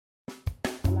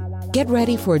Get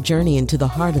ready for a journey into the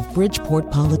heart of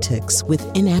Bridgeport politics with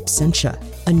In Absentia,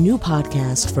 a new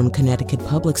podcast from Connecticut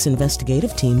Public's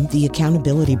investigative team, The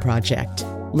Accountability Project.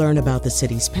 Learn about the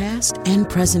city's past and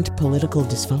present political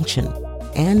dysfunction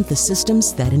and the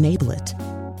systems that enable it.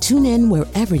 Tune in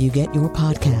wherever you get your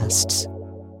podcasts.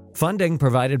 Funding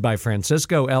provided by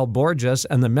Francisco L. Borges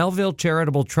and the Melville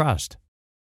Charitable Trust.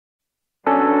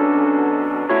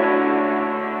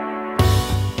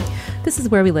 This is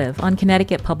Where We Live on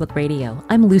Connecticut Public Radio.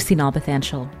 I'm Lucy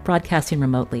Nalpathanchel, broadcasting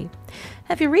remotely.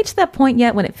 Have you reached that point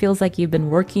yet when it feels like you've been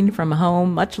working from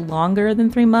home much longer than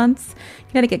 3 months?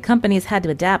 Connecticut companies had to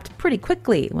adapt pretty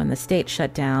quickly when the state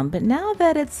shut down, but now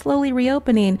that it's slowly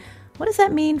reopening, what does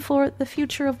that mean for the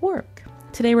future of work?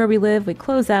 Today, Where We Live, we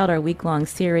close out our week-long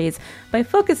series by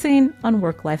focusing on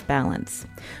work-life balance.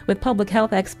 With public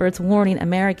health experts warning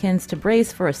Americans to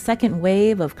brace for a second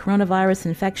wave of coronavirus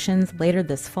infections later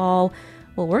this fall,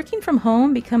 will working from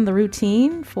home become the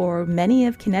routine for many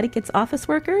of Connecticut's office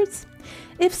workers?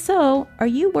 If so, are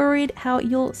you worried how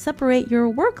you'll separate your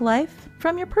work life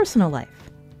from your personal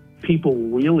life? People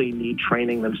really need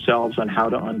training themselves on how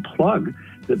to unplug.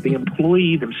 That the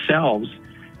employee themselves,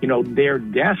 their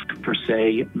desk, per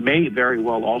se, may very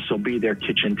well also be their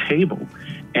kitchen table.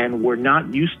 And we're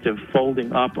not used to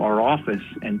folding up our office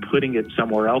and putting it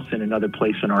somewhere else in another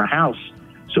place in our house.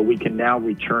 So we can now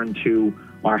return to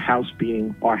our house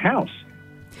being our house.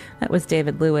 That was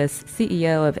David Lewis,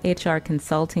 CEO of HR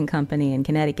Consulting Company and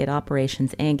Connecticut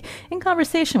Operations, Inc., in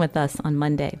conversation with us on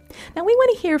Monday. Now, we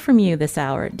want to hear from you this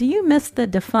hour. Do you miss the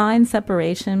defined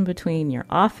separation between your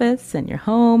office and your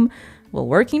home? Will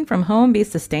working from home be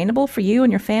sustainable for you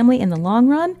and your family in the long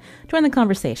run? Join the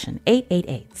conversation,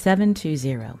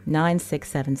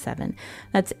 888-720-9677.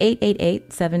 That's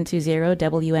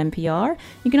 888-720-WNPR.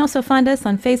 You can also find us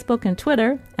on Facebook and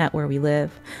Twitter at Where We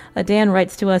Live. Dan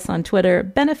writes to us on Twitter,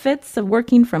 benefits of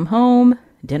working from home: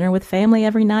 dinner with family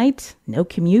every night, no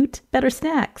commute, better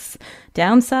snacks.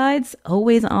 Downsides,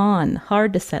 always on,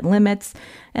 hard to set limits,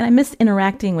 and I miss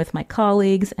interacting with my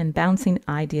colleagues and bouncing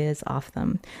ideas off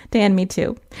them. Dan, me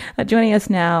too. Joining us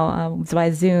now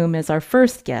by Zoom is our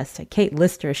first guest, Kate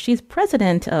Lister. She's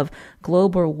president of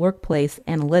Global Workplace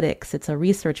Analytics. It's a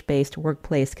research-based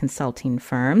workplace consulting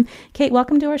firm. Kate,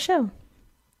 welcome to our show.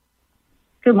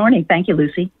 Good morning. Thank you,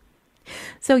 Lucy.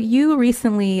 So you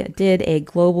recently did a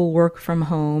global work from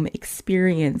home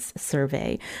experience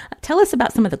survey. Tell us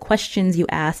about some of the questions you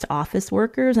asked office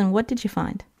workers and what did you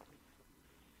find?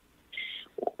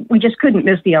 We just couldn't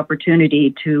miss the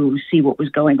opportunity to see what was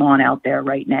going on out there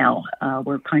right now.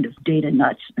 We're kind of data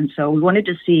nuts. And so we wanted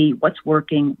to see what's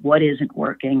working, what isn't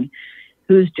working,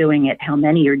 who's doing it, how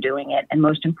many are doing it, and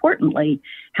most importantly,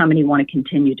 how many want to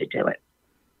continue to do it.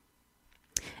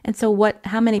 And so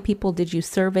how many people did you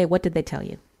survey? What did they tell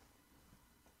you?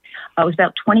 It was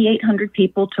about 2,800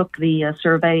 people took the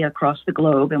survey across the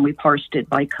globe, and we parsed it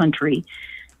by country.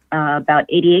 About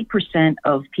 88%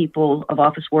 of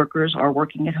office workers are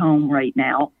working at home right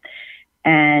now,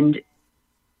 and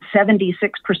 76%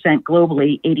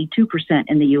 globally, 82%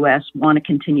 in the U.S. want to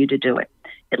continue to do it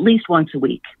at least once a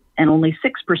week, and only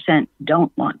 6%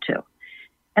 don't want to.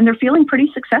 And they're feeling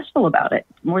pretty successful about it.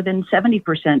 More than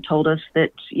 70% told us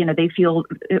that, they feel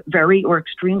very or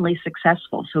extremely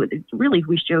successful. So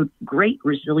we showed great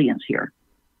resilience here.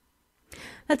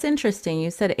 That's interesting.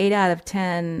 You said 8 out of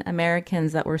 10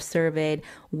 Americans that were surveyed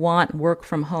want work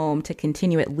from home to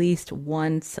continue at least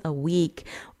once a week.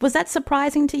 Was that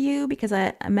surprising to you? Because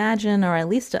I imagine, or at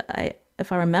least if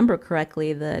I remember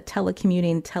correctly, the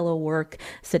telecommuting, telework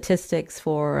statistics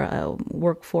for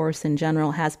workforce in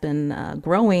general has been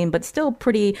growing, but still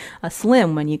pretty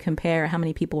slim when you compare how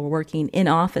many people were working in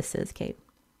offices, Kate.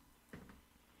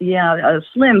 Yeah,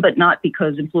 slim, but not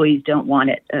because employees don't want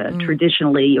it.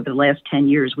 Traditionally, over the last 10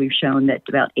 years, we've shown that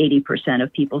about 80%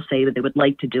 of people say that they would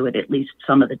like to do it at least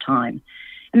some of the time.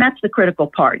 And that's the critical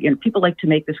part. People like to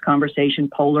make this conversation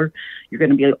polar. You're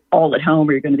going to be all at home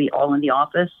or you're going to be all in the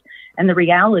office. And the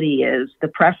reality is the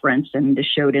preference, and this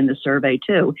showed in the survey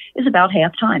too, is about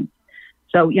half time.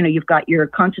 So, you've got your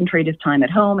concentrative time at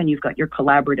home and you've got your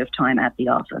collaborative time at the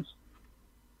office.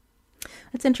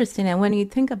 That's interesting. And when you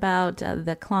think about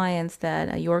the clients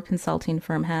that your consulting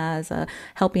firm has,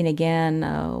 helping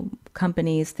again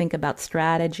companies think about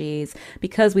strategies,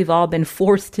 because we've all been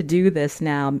forced to do this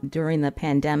now during the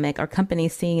pandemic, are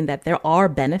companies seeing that there are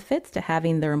benefits to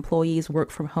having their employees work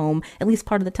from home at least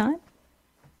part of the time?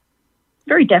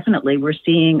 Very definitely. We're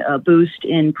seeing a boost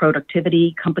in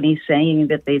productivity, companies saying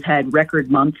that they've had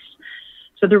record months.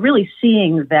 So they're really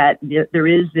seeing that there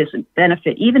is this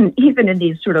benefit, even in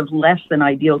these sort of less than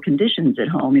ideal conditions at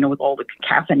home, with all the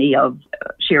cacophony of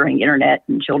sharing internet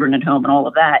and children at home and all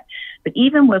of that. But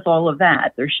even with all of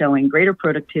that, they're showing greater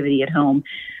productivity at home,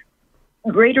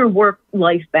 greater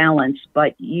work-life balance.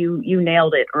 But you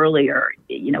nailed it earlier.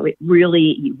 You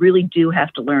really do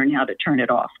have to learn how to turn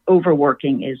it off.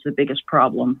 Overworking is the biggest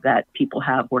problem that people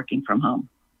have working from home.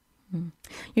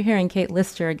 You're hearing Kate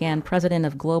Lister again, president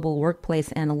of Global Workplace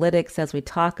Analytics, as we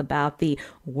talk about the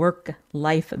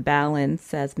work-life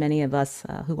balance, as many of us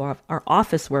who are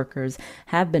office workers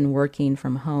have been working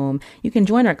from home. You can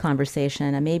join our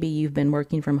conversation, and maybe you've been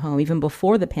working from home even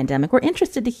before the pandemic. We're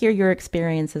interested to hear your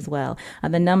experience as well.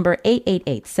 The number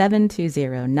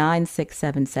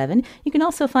 888-720-9677. You can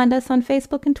also find us on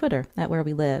Facebook and Twitter at Where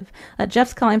We Live.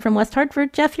 Jeff's calling from West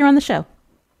Hartford. Jeff, you're on the show.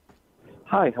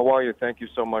 Hi, how are you? Thank you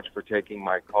so much for taking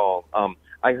my call.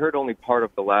 I heard only part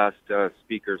of the last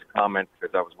speaker's comment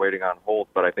because I was waiting on hold,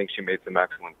 but I think she made some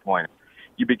excellent points.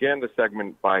 You began the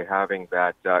segment by having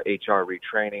that HR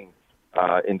retraining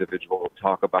individual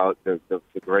talk about the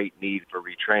great need for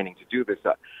retraining to do this.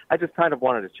 I just kind of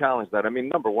wanted to challenge that. I mean,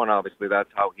 number one, obviously,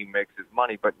 that's how he makes his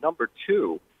money. But number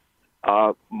two,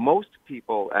 most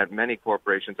people at many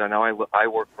corporations, I know I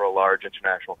work for a large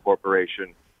international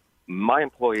corporation. My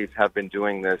employees have been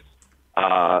doing this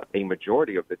a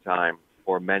majority of the time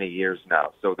for many years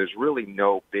now. So there's really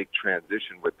no big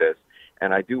transition with this.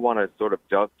 And I do want to sort of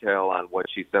dovetail on what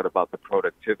she said about the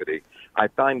productivity. I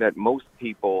find that most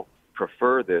people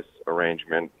prefer this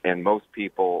arrangement, and most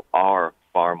people are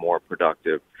far more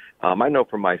productive. I know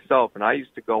for myself, and I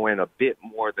used to go in a bit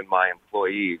more than my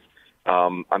employees.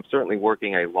 I'm certainly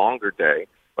working a longer day,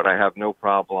 but I have no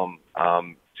problem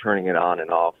turning it on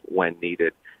and off when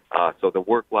needed. So the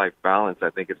work-life balance, I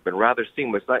think, has been rather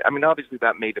seamless. I mean, obviously,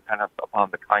 that may depend upon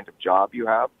the kind of job you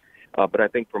have, but I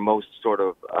think for most sort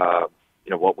of,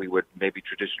 what we would maybe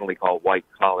traditionally call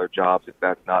white-collar jobs, if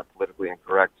that's not politically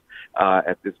incorrect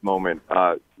at this moment,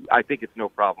 I think it's no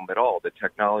problem at all. The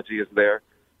technology is there,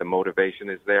 the motivation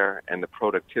is there, and the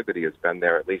productivity has been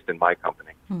there, at least in my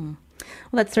company.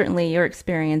 Well, that's certainly your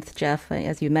experience, Jeff.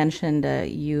 As you mentioned,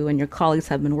 you and your colleagues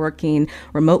have been working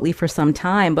remotely for some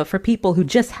time, but for people who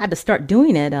just had to start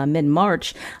doing it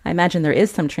mid-March, I imagine there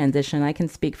is some transition. I can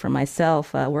speak for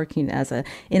myself, working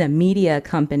in a media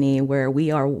company where we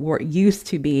are used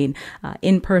to being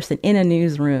in person, in a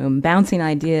newsroom, bouncing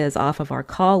ideas off of our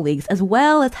colleagues, as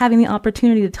well as having the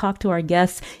opportunity to talk to our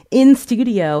guests in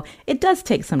studio. It does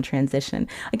take some transition.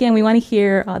 Again, we want to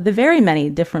hear the very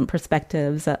many different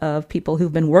perspectives of people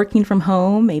who've been working from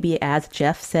home. Maybe, as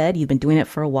Jeff said, you've been doing it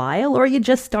for a while, or you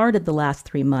just started the last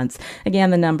 3 months. Again,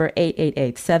 the number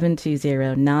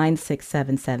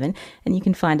 888-720-9677. And you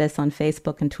can find us on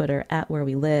Facebook and Twitter at Where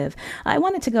We Live. I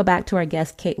wanted to go back to our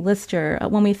guest, Kate Lister.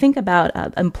 When we think about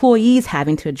employees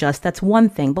having to adjust, that's one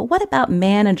thing. But what about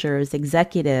managers,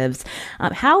 executives?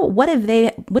 What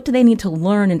do they need to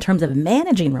learn in terms of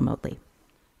managing remotely?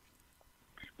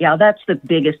 Yeah, that's the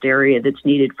biggest area that's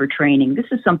needed for training. This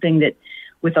is something that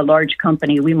with a large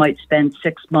company, we might spend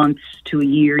 6 months to a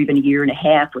year, even a year and a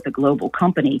half with a global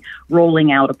company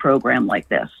rolling out a program like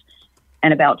this.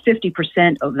 And about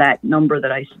 50% of that number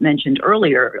that I mentioned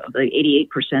earlier, of the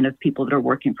 88% of people that are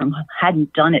working from home,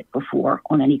 hadn't done it before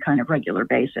on any kind of regular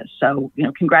basis. So,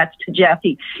 congrats to Jeff.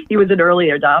 He was an early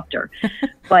adopter.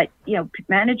 But,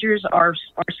 managers are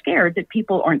scared that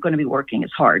people aren't going to be working as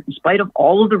hard. In spite of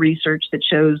all of the research that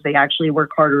shows they actually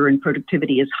work harder and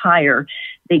productivity is higher,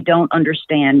 they don't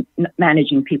understand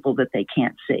managing people that they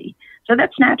can't see. So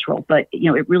that's natural, but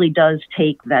it really does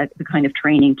take the kind of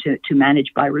training to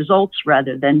manage by results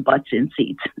rather than butts in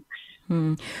seats.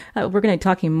 We're going to be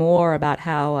talking more about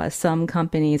how some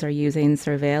companies are using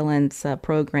surveillance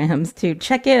programs to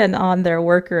check in on their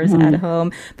workers at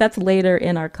home. That's later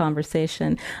in our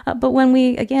conversation. But when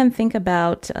we, again, think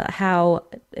about how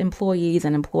employees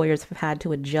and employers have had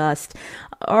to adjust,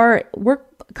 are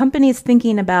companies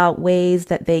thinking about ways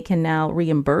that they can now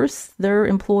reimburse their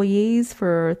employees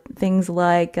for things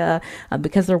like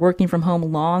because they're working from home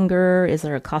longer? Is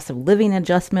there a cost of living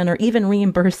adjustment, or even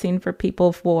reimbursing for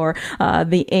people for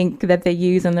the ink that they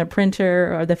use on their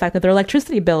printer, or the fact that their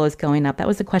electricity bill is going up? That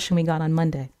was the question we got on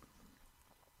Monday.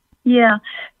 Yeah,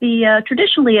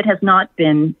 traditionally it has not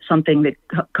been something that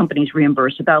companies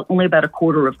reimburse. Only about a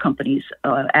quarter of companies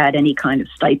add any kind of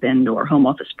stipend or home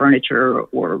office furniture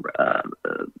or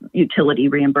utility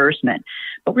reimbursement.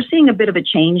 But we're seeing a bit of a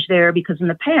change there because in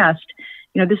the past,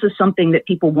 this is something that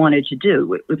people wanted to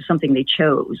do. It was something they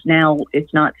chose. Now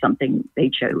it's not something they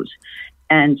chose.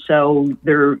 And so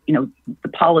the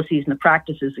policies and the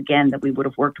practices, again, that we would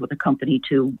have worked with a company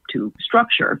to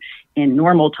structure in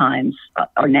normal times,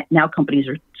 now companies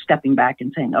are stepping back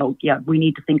and saying, oh, yeah, we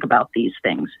need to think about these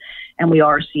things. And we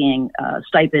are seeing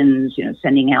stipends,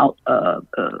 sending out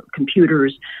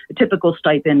computers. A typical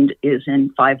stipend is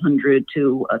in $500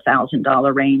 to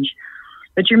 $1,000 range.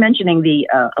 But you're mentioning the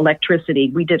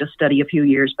electricity. We did a study a few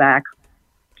years back.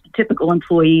 Typical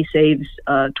employee saves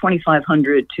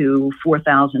 $2,500 to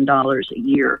 $4,000 a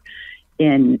year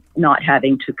in not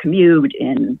having to commute,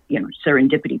 in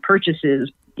serendipity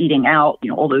purchases, eating out,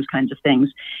 all those kinds of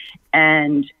things.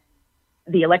 And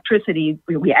the electricity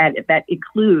we add, that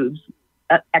includes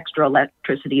extra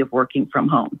electricity of working from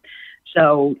home.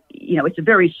 So it's a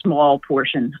very small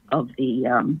portion of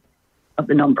the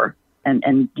number,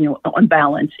 and on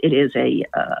balance, it is a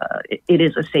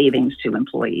savings to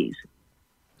employees.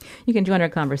 You can join our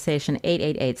conversation,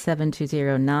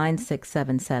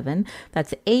 888-720-9677.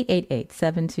 That's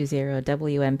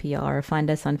 888-720-WNPR. Find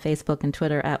us on Facebook and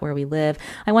Twitter at Where We Live.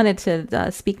 I wanted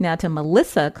to speak now to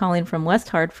Melissa, calling from West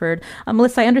Hartford.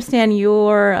 Melissa, I understand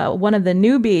you're one of the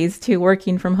newbies to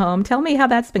working from home. Tell me how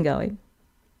that's been going.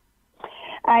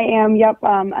 I am, yep.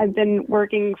 I've been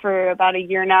working for about a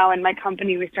year now. In my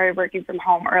company, we started working from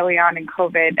home early on in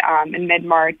COVID in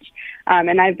mid-March.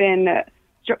 And I've been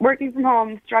working from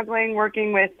home, struggling,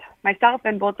 working with myself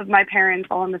and both of my parents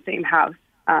all in the same house.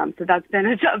 So that's been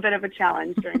a bit of a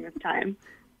challenge during this time.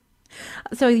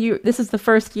 So this is the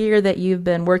first year that you've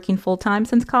been working full-time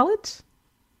since college?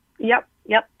 Yep.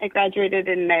 I graduated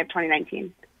in May of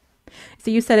 2019.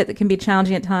 So you said it can be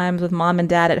challenging at times with mom and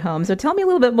dad at home. So tell me a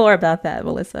little bit more about that,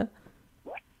 Melissa.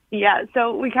 Yeah,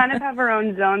 so we kind of have our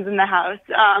own zones in the house.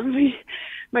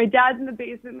 My dad's in the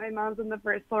basement, my mom's on the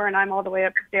first floor, and I'm all the way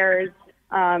upstairs.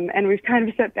 And we've kind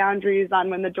of set boundaries on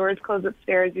when the doors close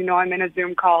upstairs, I'm in a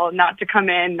Zoom call, not to come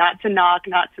in, not to knock,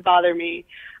 not to bother me.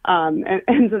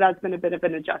 And so that's been a bit of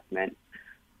an adjustment.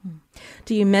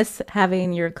 Do you miss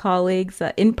having your colleagues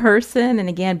in person and,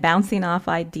 again, bouncing off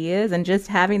ideas and just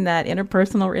having that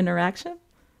interpersonal interaction?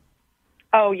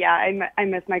 Oh, yeah, I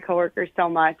miss my coworkers so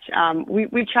much.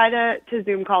 We try to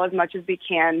Zoom call as much as we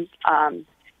can,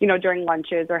 during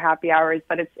lunches or happy hours,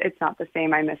 but it's not the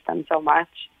same. I miss them so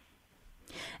much.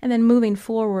 And then moving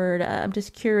forward, I'm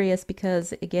just curious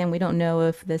because, again, we don't know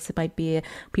if this might be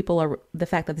the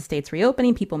fact that the state's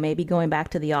reopening, people may be going back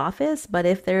to the office, but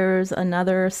if there's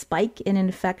another spike in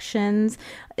infections,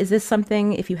 is this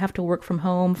something, if you have to work from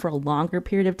home for a longer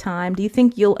period of time, do you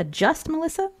think you'll adjust,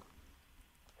 Melissa?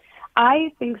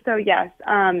 I think so, yes.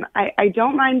 I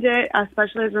don't mind it,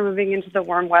 especially as we're moving into the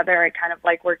warm weather. I kind of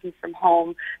like working from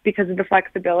home because of the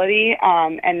flexibility,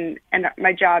 and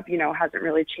my job, hasn't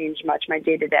really changed much my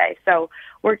day-to-day. So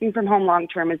working from home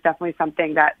long-term is definitely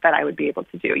something that I would be able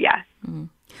to do, yes. Mm.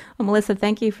 Well, Melissa,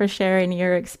 thank you for sharing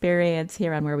your experience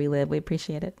here on Where We Live. We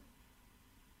appreciate it.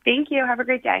 Thank you. Have a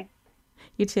great day.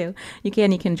 You too. You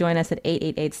can join us at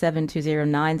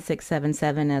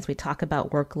 888-720-9677 as we talk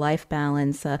about work-life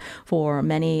balance for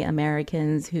many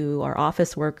Americans who are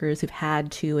office workers who've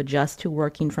had to adjust to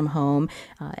working from home.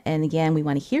 And again, we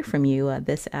want to hear from you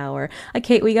this hour.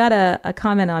 Kate, we got a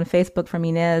comment on Facebook from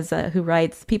Inez who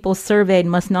writes, people surveyed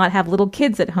must not have little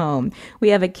kids at home. We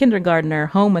have a kindergartner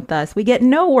home with us. We get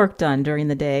no work done during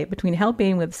the day between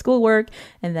helping with schoolwork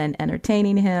and then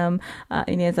entertaining him.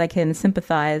 Inez, I can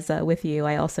sympathize with you.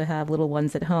 I also have little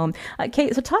ones at home.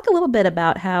 Kate, so talk a little bit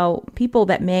about how people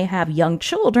that may have young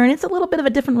children, it's a little bit of a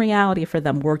different reality for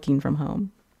them working from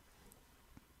home.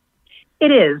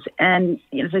 It is. And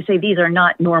as I say, these are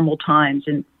not normal times.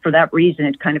 And for that reason,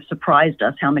 it kind of surprised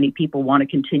us how many people want to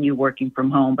continue working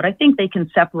from home. But I think they can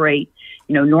separate,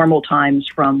 normal times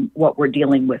from what we're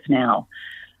dealing with now.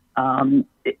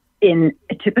 In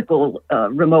a typical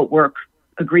remote work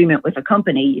agreement with a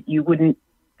company, it wouldn't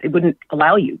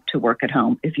allow you to work at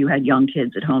home if you had young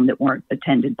kids at home that weren't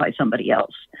attended by somebody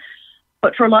else.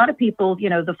 But for a lot of people,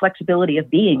 the flexibility of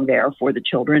being there for the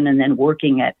children and then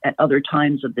working at other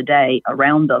times of the day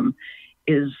around them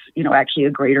is, actually a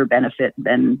greater benefit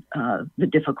than the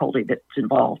difficulty that's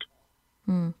involved.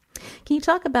 Mm. Can you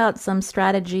talk about some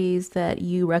strategies that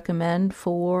you recommend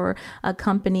for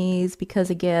companies? Because,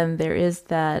 again, there is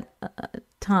that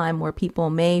time where people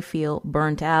may feel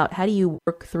burnt out. How do you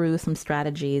work through some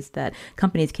strategies that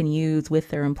companies can use with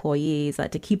their employees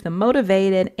to keep them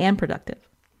motivated and productive?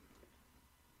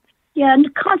 Yeah,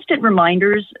 and constant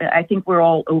reminders. I think we're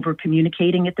all over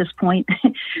communicating at this point.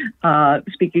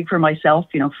 Speaking for myself,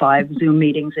 5 Zoom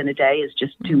meetings in a day is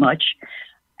just too much.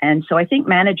 And so I think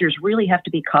managers really have to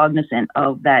be cognizant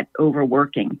of that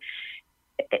overworking.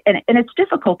 and it's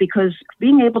difficult because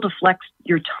being able to flex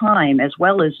your time as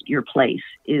well as your place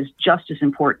is just as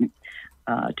important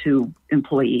to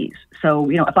employees. So,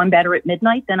 if I'm better at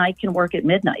midnight, then I can work at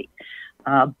midnight.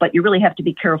 But you really have to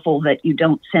be careful that you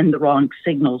don't send the wrong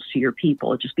signals to your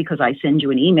people. Just because I send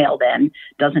you an email then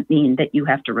doesn't mean that you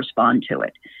have to respond to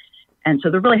it. And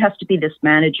so there really has to be this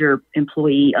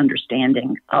manager-employee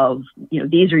understanding of,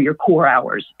 these are your core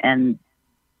hours, and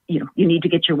you need to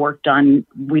get your work done.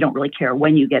 We don't really care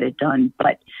when you get it done,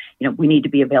 but we need to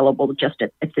be available just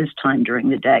at this time during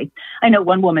the day. I know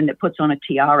one woman that puts on a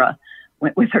tiara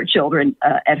with her children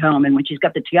at home, and when she's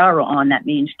got the tiara on, that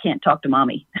means she can't talk to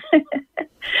mommy.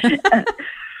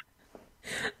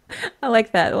 I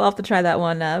like that. We'll have to try that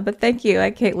one. But thank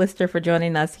you, Kate Lister, for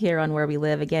joining us here on Where We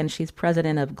Live. Again, she's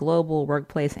president of Global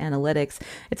Workplace Analytics.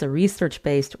 It's a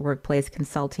research-based workplace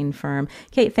consulting firm.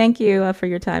 Kate, thank you for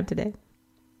your time today.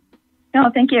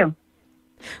 No, thank you.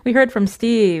 We heard from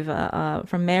Steve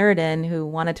from Meriden, who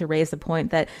wanted to raise the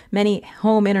point that many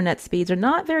home internet speeds are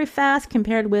not very fast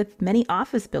compared with many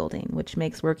office buildings, which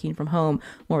makes working from home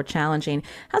more challenging.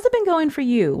 How's it been going for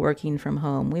you working from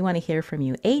home? We want to hear from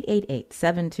you.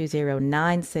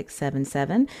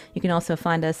 888-720-9677. You can also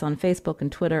find us on Facebook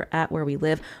and Twitter at Where We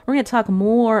Live. We're going to talk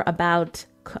more about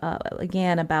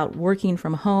about working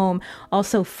from home,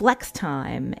 also flex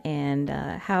time, and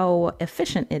how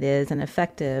efficient it is and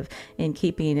effective in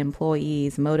keeping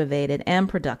employees motivated and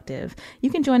productive. You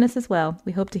can join us as well.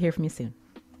 We hope to hear from you soon.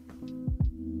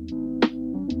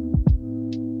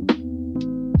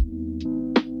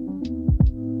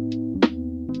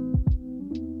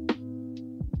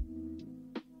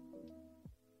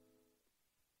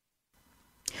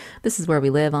 This is Where We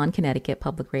Live on Connecticut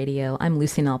Public Radio. I'm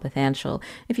Lucy Nalpathanchel.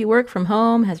 If you work from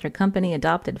home, has your company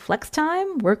adopted flex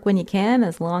time? Work when you can,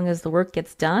 as long as the work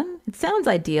gets done? It sounds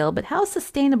ideal, but how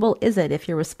sustainable is it if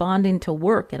you're responding to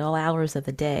work at all hours of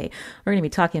the day? We're going to be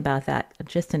talking about that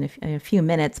just in a few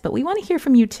minutes, but we want to hear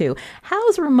from you too.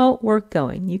 How's remote work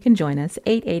going? You can join us,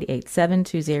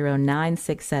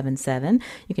 888-720-9677.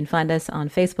 You can find us on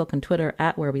Facebook and Twitter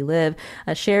at Where We Live.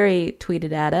 Sherry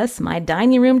tweeted at us, "My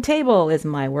dining room table is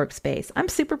my workspace. I'm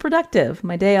super productive.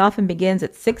 My day often begins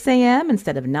at 6 a.m.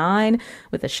 instead of 9,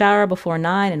 with a shower before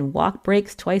 9 and walk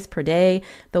breaks twice per day.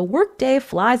 The workday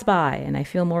flies by, and I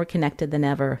feel more connected than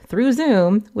ever through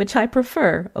Zoom, which I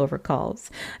prefer over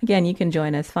calls." Again, you can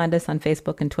join us. Find us on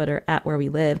Facebook and Twitter at Where We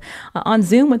Live. On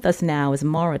Zoom with us now is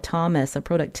Maura Thomas, a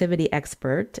productivity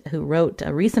expert who wrote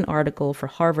a recent article for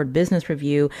Harvard Business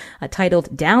Review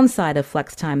titled "Downside of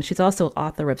Flex Time." She's also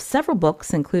author of several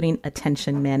books, including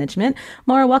Attention Management.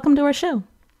 Maura, welcome to our show.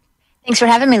 Thanks for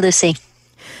having me, Lucy.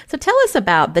 So tell us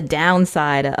about the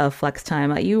downside of flex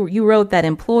time. You wrote that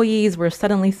employees were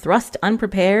suddenly thrust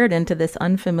unprepared into this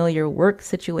unfamiliar work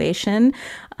situation.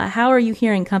 How are you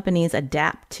hearing companies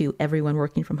adapt to everyone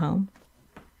working from home?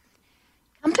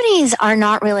 Companies are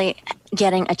not really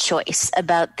getting a choice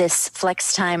about this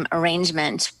flex time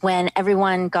arrangement. When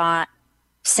everyone got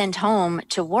sent home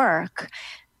to work,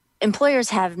 employers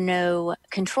have no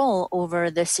control over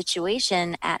the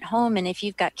situation at home. And if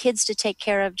you've got kids to take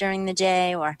care of during the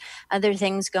day or other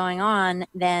things going on,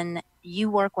 then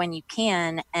you work when you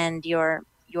can, and your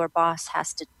boss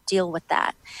has to deal with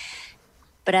that.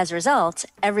 But as a result,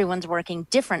 everyone's working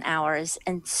different hours.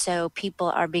 And so people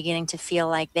are beginning to feel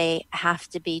like they have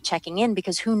to be checking in,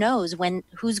 because who knows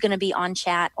who's going to be on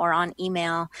chat or on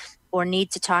email or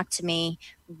need to talk to me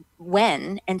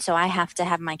when. And so I have to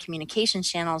have my communication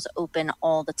channels open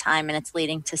all the time, and it's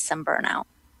leading to some burnout.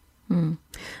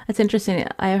 That's interesting.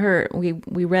 I heard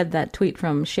we read that tweet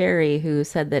from Sherry, who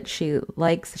said that she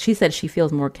said she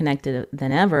feels more connected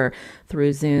than ever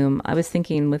through Zoom. I was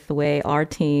thinking with the way our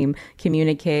team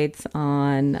communicates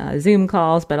on Zoom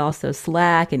calls, but also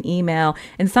Slack and email,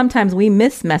 and sometimes we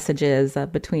miss messages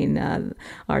between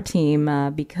our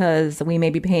team because we may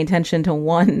be paying attention to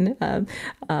one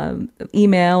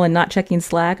email and not checking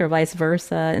Slack, or vice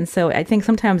versa. And so I think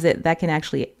sometimes that can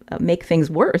actually make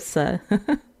things worse.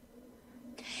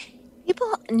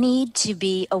 People need to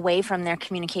be away from their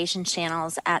communication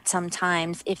channels at some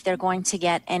times if they're going to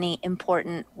get any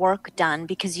important work done,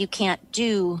 because you can't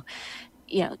do,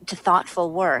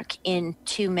 thoughtful work in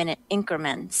 2-minute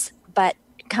increments. But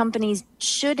companies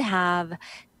should have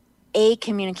a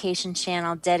communication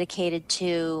channel dedicated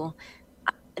to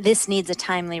this needs a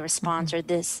timely response, or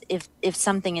this, if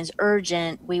something is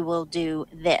urgent, we will do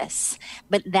this.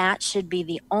 But that should be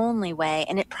the only way,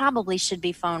 and it probably should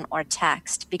be phone or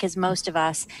text, because most of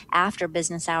us after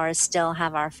business hours still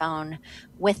have our phone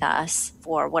with us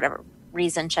for whatever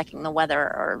reason, checking the weather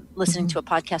or listening to a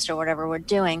podcast or whatever we're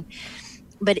doing.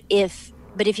 But if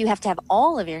But if you have to have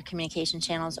all of your communication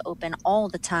channels open all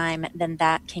the time, then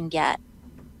that can get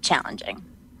challenging.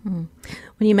 When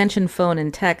you mention phone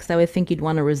and text, I would think you'd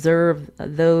want to reserve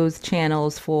those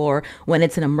channels for when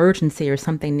it's an emergency or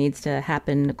something needs to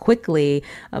happen quickly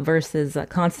versus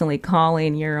constantly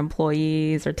calling your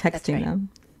employees or texting them.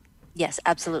 Yes,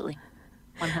 absolutely.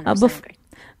 100% agree.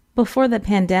 Before the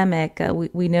pandemic,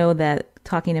 we know that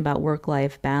talking about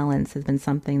work-life balance has been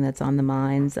something that's on the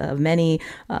minds of many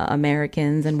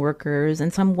Americans and workers.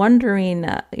 And so I'm wondering,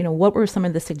 what were some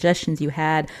of the suggestions you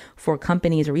had for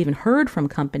companies or even heard from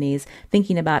companies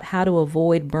thinking about how to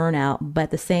avoid burnout, but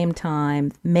at the same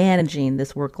time managing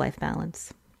this work-life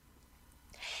balance?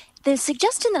 The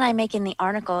suggestion that I make in the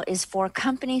article is for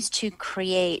companies to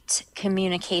create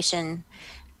communication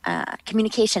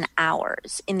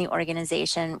hours in the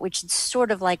organization, which is sort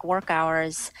of like work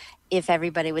hours if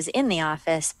everybody was in the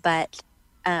office, but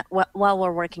while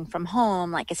we're working from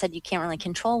home, like I said, you can't really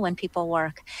control when people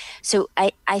work. So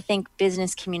I think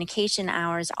business communication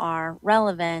hours are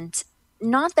relevant.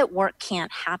 Not that work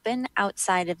can't happen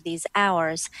outside of these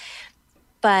hours,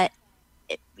 but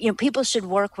people should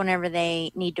work whenever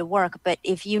they need to work. But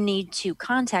if you need to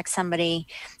contact somebody,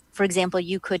 for example,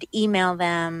 you could email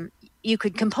them. You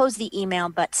could compose the email,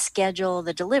 but schedule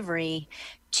the delivery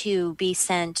to be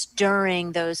sent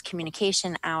during those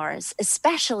communication hours,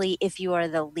 especially if you are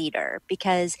the leader.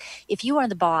 Because if you are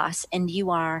the boss and you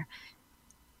are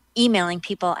emailing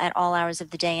people at all hours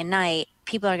of the day and night,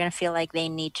 people are going to feel like they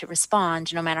need to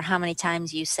respond no matter how many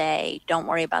times you say, don't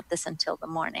worry about this until the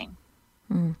morning.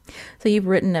 So you've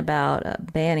written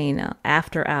about banning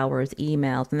after hours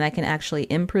emails, and that can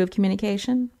actually improve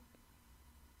communication?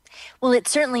 Well, it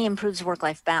certainly improves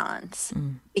work-life balance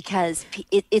because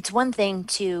it's one thing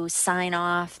to sign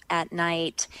off at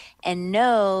night and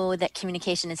know that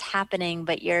communication is happening,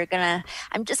 but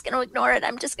I'm just going to ignore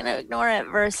it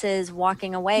versus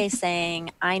walking away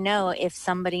saying, I know if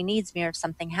somebody needs me or if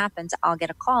something happens, I'll get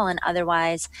a call, and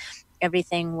otherwise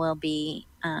everything will be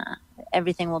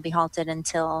halted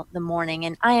until the morning.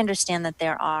 And I understand that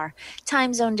there are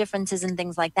time zone differences and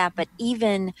things like that, but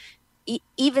even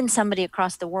somebody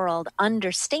across the world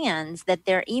understands that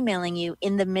they're emailing you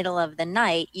in the middle of the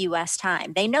night, U.S.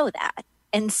 time. They know that.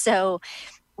 And so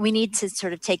we need to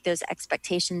sort of take those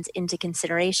expectations into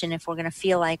consideration if we're going to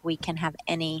feel like we can have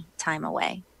any time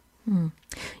away.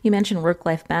 You mentioned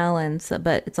work-life balance,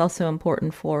 but it's also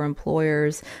important for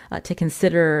employers to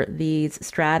consider these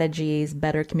strategies,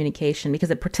 better communication, because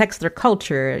it protects their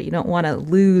culture. You don't want to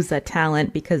lose a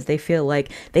talent because they feel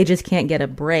like they just can't get a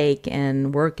break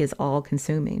and work is all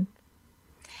consuming.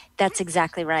 That's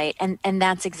exactly right. And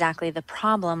that's exactly the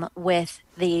problem with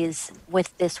this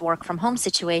work from home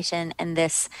situation and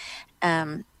this,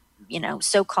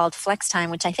 so-called flex time,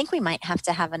 which I think we might have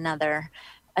to have another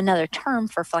term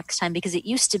for flex time, because it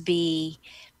used to be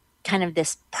kind of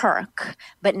this perk,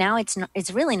 but now it's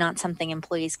really not something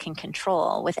employees can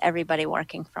control with everybody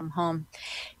working from home.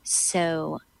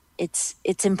 So it's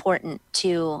important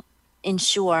to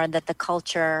ensure that the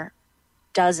culture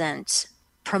doesn't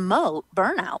promote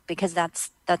burnout, because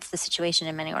that's the situation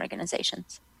in many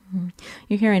organizations.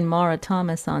 You're hearing Maura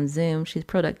Thomas on Zoom. She's a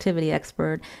productivity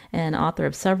expert and author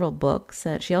of several books.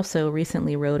 She also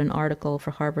recently wrote an article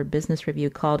for Harvard Business Review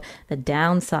called The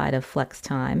Downside of Flex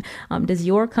Time. Does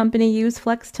your company use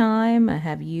flex time?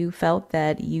 Have you felt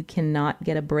that you cannot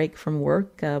get a break from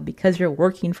work because you're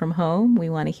working from home? We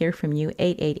want to hear from you,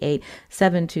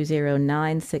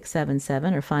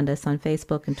 888-720-9677, or find us on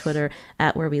Facebook and Twitter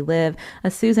at Where We Live.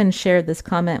 Susan shared this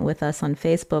comment with us on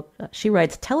Facebook. She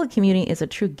writes, telecommuting is a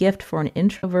true gift for an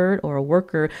introvert or a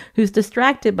worker who's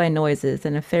distracted by noises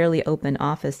in a fairly open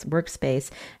office workspace.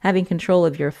 Having control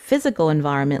of your physical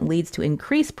environment leads to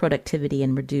increased productivity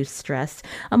and reduced stress.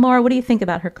 Maura, what do you think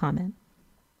about her comment?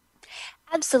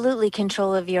 Absolutely.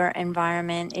 Control of your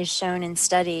environment is shown in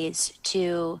studies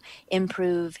to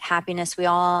improve happiness. We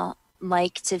all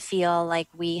like to feel like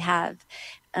we have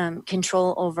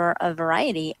control over a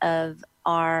variety of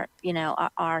our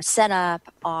setup,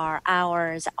 our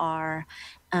hours, our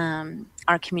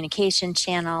communication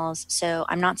channels. So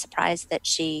I'm not surprised that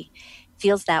she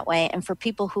feels that way. And for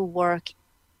people who work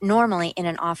normally in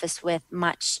an office with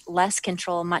much less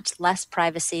control, much less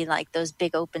privacy, like those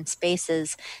big open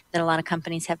spaces that a lot of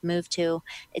companies have moved to,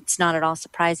 it's not at all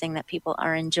surprising that people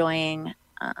are enjoying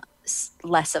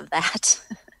less of that.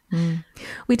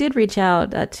 We did reach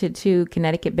out to two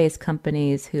Connecticut-based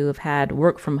companies who have had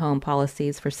work-from-home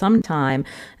policies for some time,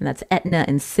 and that's Aetna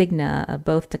and Cigna.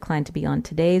 Both declined to be on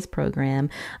today's program.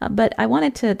 But I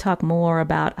wanted to talk more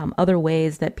about other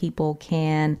ways that people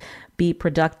can be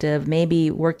productive. Maybe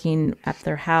working at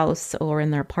their house or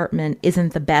in their apartment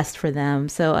isn't the best for them.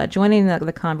 So joining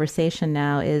the conversation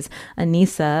now is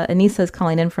Anissa. Anissa is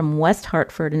calling in from West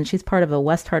Hartford, and she's part of a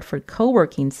West Hartford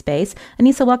co-working space.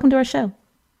 Anissa, welcome to our show.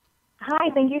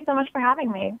 Hi, thank you so much for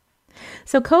having me.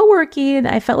 So co-working,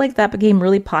 I felt like that became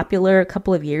really popular a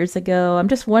couple of years ago. I'm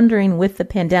just wondering, with the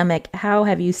pandemic, how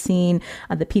have you seen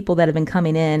the people that have been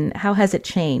coming in? How has it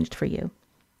changed for you?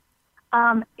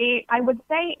 I would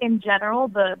say in general,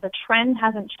 the trend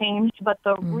hasn't changed, but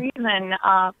the reason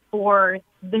for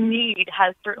the need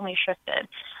has certainly shifted.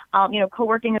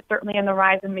 Co-working is certainly in the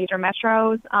rise in major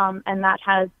metros, and that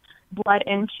has bled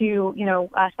into,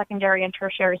 secondary and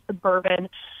tertiary suburban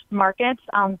markets.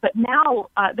 But now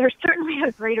there's certainly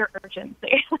a greater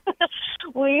urgency.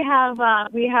 We have a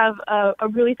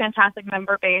really fantastic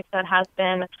member base that has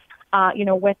been,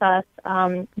 with us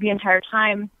the entire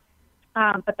time.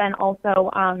 But then also,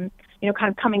 kind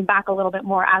of coming back a little bit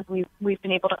more as we've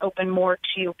been able to open more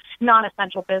to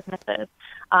non-essential businesses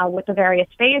with the various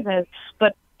phases.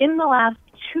 But in the last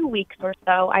 2 weeks or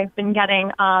so, I've been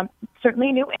getting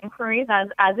certainly new inquiries,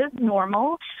 as is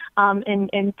normal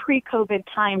in pre-COVID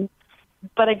times.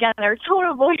 But again, their tone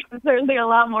of voice is certainly a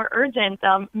lot more urgent.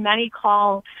 Many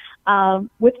call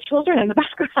with children in the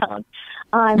background.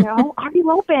 They're all, are you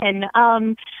open?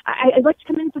 I'd like to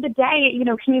come in for the day.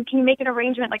 Can you make an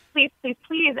arrangement? Like, please, please,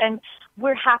 please. And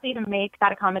we're happy to make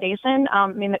that accommodation.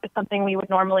 It's something we would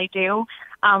normally do.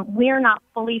 We're not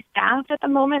fully staffed at the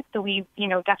moment, so we've,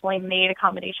 definitely made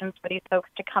accommodations for these folks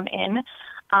to come in.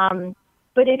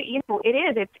 But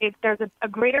there's a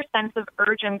greater sense of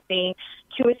urgency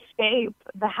to escape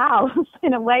the house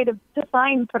in a way to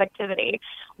find productivity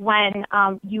when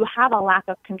you have a lack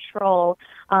of control,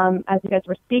 as you guys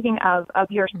were speaking of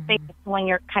your space when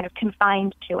you're kind of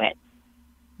confined to it.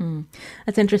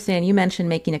 That's interesting. You mentioned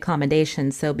making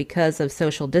accommodations. So because of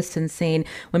social distancing,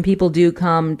 when people do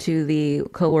come to the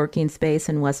co-working space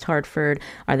in West Hartford,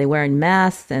 are they wearing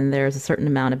masks and there's a certain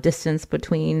amount of distance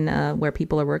between where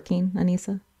people are working,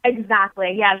 Anissa?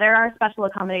 Exactly. Yeah, there are special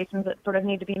accommodations that sort of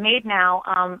need to be made now.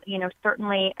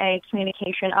 Certainly a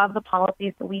communication of the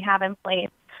policies that we have in place.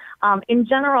 In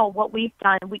general, what we've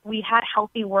done, we had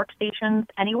healthy workstations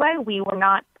anyway. We were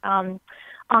not on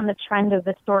the trend of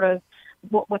this sort of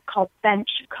what's called bench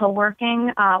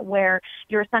co-working, where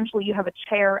you have a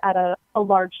chair at a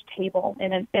large table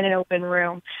in an open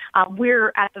room.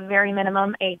 We're at the very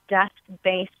minimum a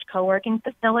desk-based co-working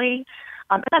facility.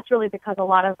 And that's really because a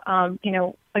lot of,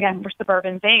 again, we're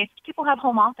suburban-based. People have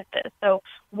home offices. So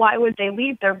why would they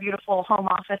leave their beautiful home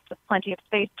office with plenty of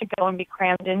space to go and be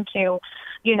crammed into,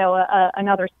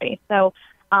 another space? So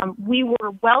we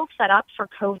were well set up for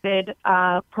COVID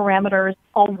parameters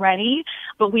already,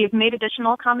 but we have made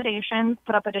additional accommodations,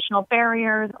 put up additional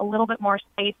barriers, a little bit more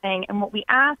spacing. And what we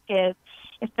ask is,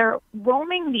 if they're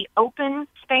roaming the open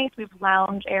space, we have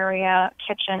lounge area,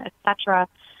 kitchen, etc.,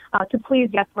 to please,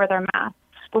 yes, wear their masks.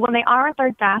 But when they are at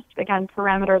their desk, again,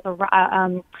 parameters,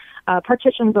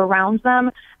 partitions around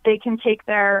them, they can take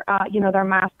their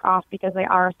mask off because they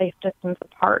are a safe distance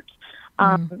apart.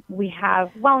 We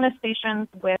have wellness stations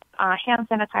with hand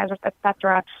sanitizers,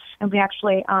 etc. And we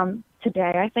actually,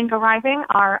 today, I think, arriving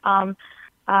are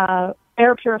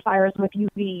air purifiers with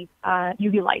UV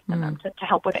lights in them to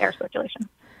help with air circulation.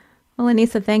 Well,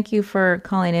 Anissa, thank you for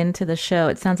calling into the show.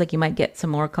 It sounds like you might get some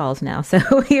more calls now. So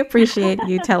we appreciate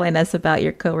you telling us about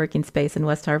your co-working space in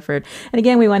West Hartford. And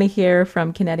again, we want to hear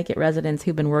from Connecticut residents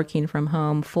who've been working from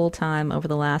home full-time over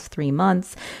the last 3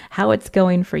 months, how it's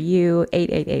going for you,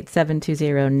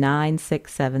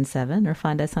 888-720-9677, or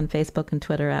find us on Facebook and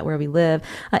Twitter at Where We Live.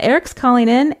 Eric's calling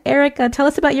in. Eric, tell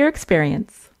us about your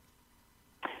experience.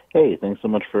 Hey, thanks so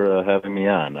much for having me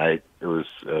on. It was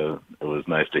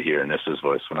nice to hear Anissa's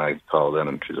voice when I called in,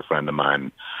 and she's a friend of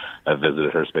mine. I've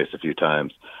visited her space a few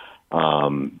times.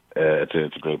 It's a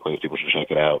great place. People should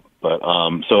check it out. But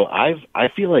so I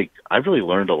feel like I've really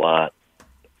learned a lot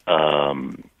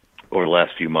over the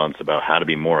last few months about how to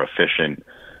be more efficient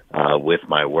with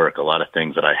my work. A lot of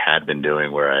things that I had been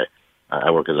doing, where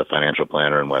I work as a financial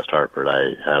planner in West Hartford.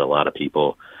 I had a lot of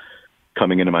people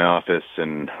coming into my office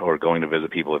or going to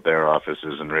visit people at their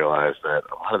offices, and realize that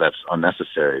a lot of that's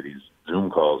unnecessary. These Zoom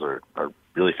calls are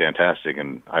really fantastic,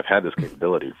 and I've had this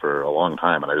capability for a long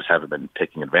time, and I just haven't been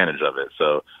taking advantage of it.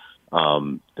 So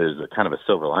there's a kind of a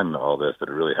silver lining to all this, that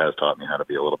it really has taught me how to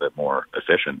be a little bit more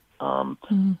efficient.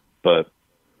 But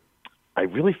I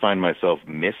really find myself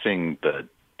missing the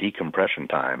decompression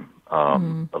time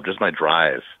of just my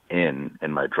drive in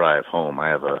and my drive home. I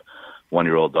have a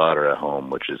 1-year-old daughter at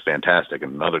home, which is fantastic.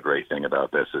 And another great thing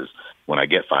about this is when I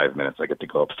get 5 minutes, I get to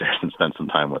go upstairs and spend some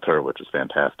time with her, which is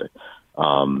fantastic.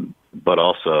 But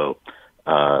also,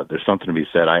 there's something to be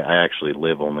said. I actually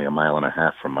live only 1.5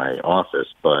 miles from my office,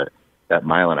 but that 1.5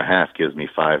 miles gives me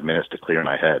 5 minutes to clear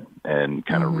my head and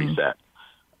kind of reset.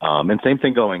 And same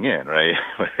thing going in, right?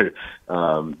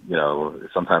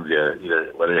 Sometimes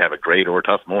whether you have a great or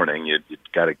tough morning, you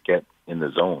got to get in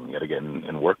the zone. You got to get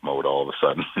in work mode all of a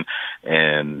sudden.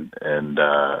 and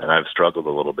I've struggled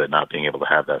a little bit not being able to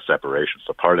have that separation.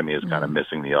 So part of me is kind of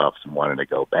missing the office and wanting to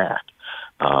go back.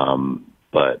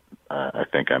 But I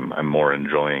think I'm more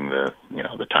enjoying the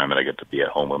time that I get to be at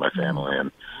home with my family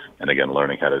and again,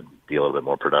 learning how to be a little bit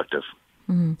more productive.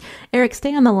 Eric,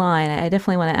 stay on the line. I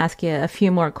definitely want to ask you a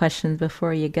few more questions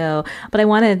before you go, but I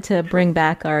wanted to bring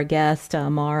back our guest,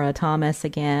 Mara Thomas,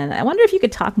 again. I wonder if you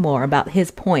could talk more about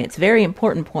his points, very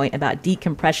important point about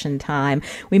decompression time.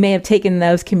 We may have taken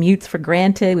those commutes for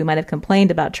granted. We might have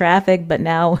complained about traffic, but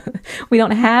now we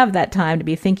don't have that time to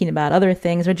be thinking about other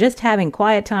things or just having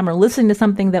quiet time or listening to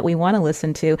something that we want to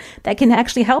listen to that can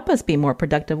actually help us be more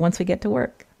productive once we get to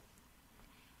work.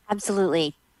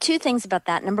 Absolutely. 2 things about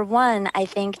that. Number one, I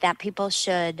think that people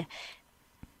should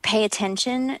pay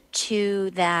attention to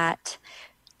that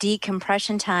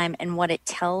decompression time and what it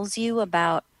tells you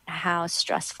about how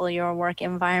stressful your work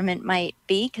environment might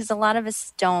be, because a lot of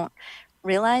us don't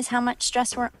realize how much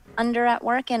stress we're under at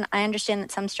work. And I understand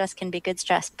that some stress can be good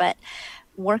stress, but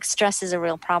work stress is a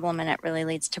real problem and it really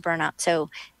leads to burnout.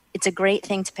 So it's a great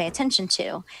thing to pay attention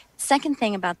to. Second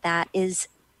thing about that is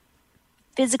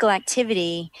physical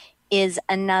activity is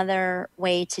another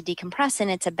way to decompress,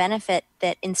 and it's a benefit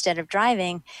that instead of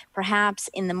driving, perhaps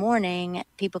in the morning,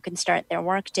 people can start their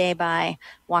work day by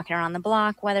walking around the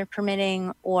block, weather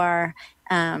permitting, or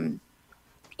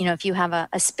if you have a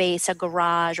space, a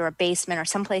garage or a basement or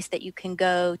someplace that you can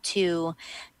go to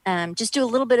just do a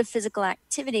little bit of physical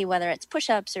activity, whether it's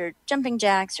push-ups or jumping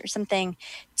jacks or something,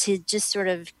 to just sort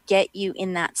of get you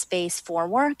in that space for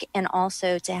work and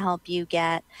also to help you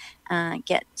get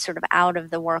sort of out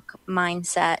of the work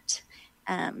mindset.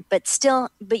 But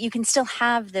you can still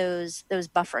have those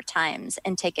buffer times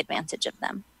and take advantage of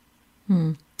them.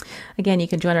 Again, you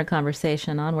can join our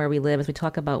conversation on Where We Live as we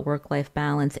talk about work-life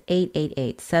balance,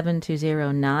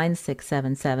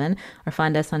 888-720-9677, or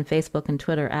find us on Facebook and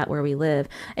Twitter at Where We Live.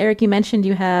 Eric, you mentioned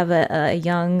you have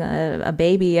a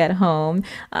baby at home.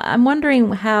 I'm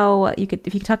wondering if you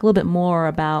could talk a little bit more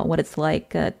about what it's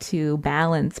like to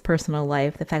balance personal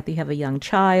life, the fact that you have a young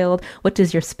child. What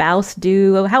does your spouse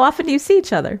do? How often do you see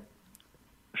each other?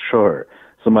 Sure.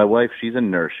 So my wife, she's a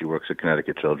nurse. She works at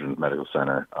Connecticut Children's Medical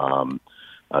Center.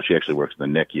 She actually works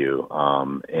in the NICU,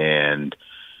 and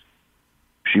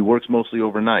she works mostly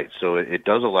overnight. So it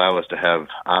does allow us to have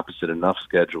opposite enough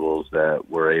schedules that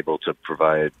we're able to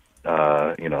provide,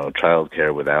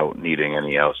 childcare without needing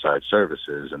any outside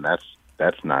services, and that's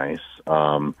nice.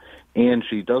 And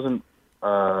she doesn't.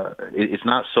 It's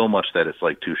not so much that it's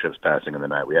like 2 shifts passing in the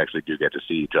night. We actually do get to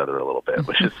see each other a little bit,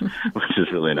 which is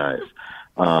really nice.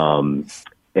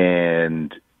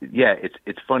 And yeah,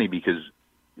 it's funny because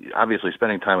obviously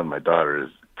spending time with my daughter is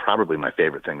probably my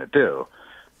favorite thing to do.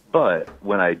 But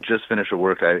when I just finish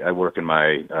work, I work in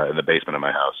in the basement of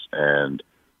my house, and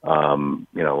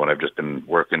when I've just been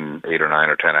working 8 or 9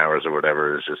 or 10 hours or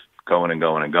whatever, it's just going and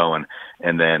going and going,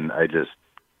 and then I just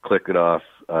click it off,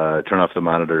 turn off the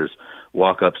monitors,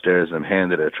 walk upstairs, and I'm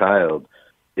handed a child.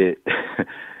 It's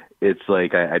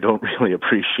like I don't really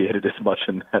appreciate it as much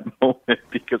in that moment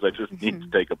because I just need to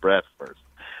take a breath first.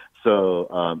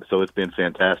 So it's been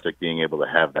fantastic being able to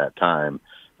have that time.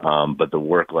 But the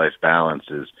work-life balance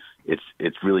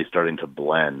it's really starting to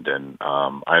blend. And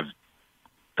I've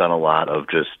done a lot of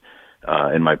just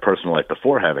in my personal life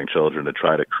before having children to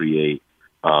try to create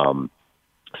some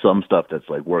stuff that's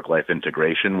like work-life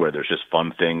integration, where there's just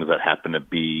fun things that happen to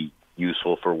be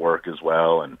useful for work as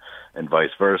well, and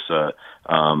vice versa.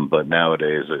 But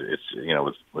nowadays, it's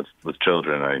with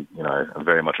children, I'm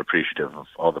very much appreciative of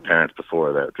all the parents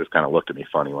before that just kind of looked at me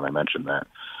funny when I mentioned that.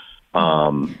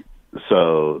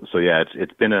 So yeah,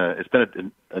 it's been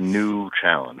a new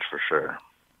challenge for sure.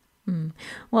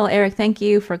 Well, Eric, thank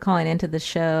you for calling into the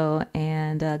show,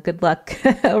 and good luck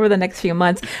over the next few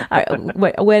months.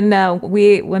 When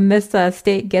this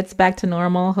state gets back to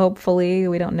normal, hopefully,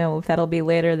 we don't know if that'll be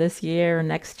later this year or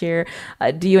next year.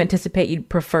 Do you anticipate you'd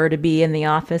prefer to be in the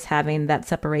office, having that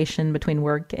separation between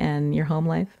work and your home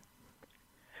life?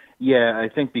 Yeah, I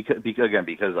think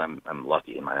because I'm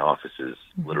lucky and my office is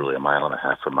literally 1.5 miles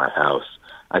from my house.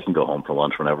 I can go home for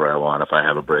lunch whenever I want. If I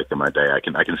have a break in my day, I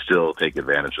can still take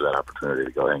advantage of that opportunity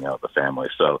to go hang out with the family.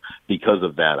 So because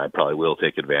of that, I probably will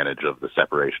take advantage of the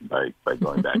separation by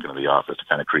going back into the office to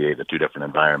kind of create the two different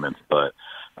environments. But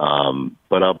I'll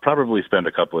probably spend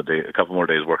a couple more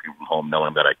days working from home,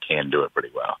 knowing that I can do it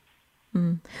pretty well.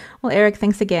 Well, Eric,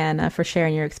 thanks again for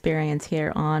sharing your experience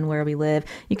here on Where We Live.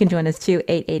 You can join us too,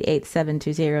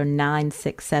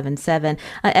 888-720-9677.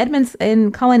 Edmund's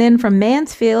calling in from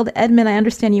Mansfield. Edmund, I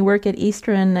understand you work at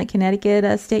Eastern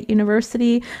Connecticut State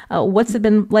University. What's it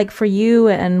been like for you,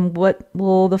 and what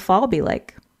will the fall be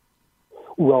like?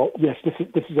 Well, yes, this is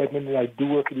Edmund, and I do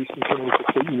work at Eastern Connecticut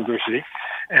State University,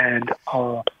 and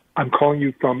I'm calling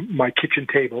you from my kitchen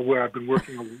table where I've been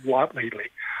working a lot lately.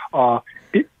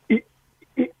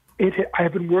 I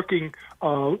have been working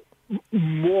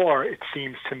more, it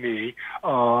seems to me,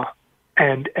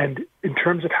 and in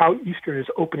terms of how Eastern is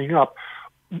opening up,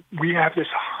 we have this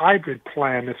hybrid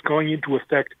plan that's going into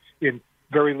effect in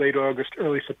very late August,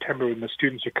 early September, when the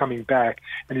students are coming back.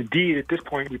 And indeed, at this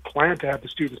point, we plan to have the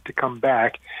students to come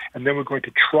back, and then we're going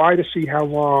to try to see how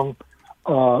long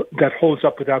that holds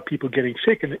up without people getting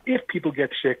sick. And if people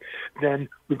get sick, then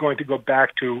we're going to go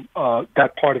back to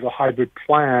that part of the hybrid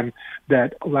plan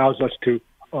that allows us to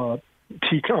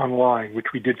teach online,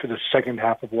 which we did for the second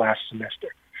half of last semester.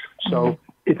 So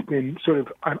it's been sort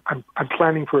of, I'm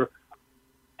planning for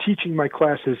teaching my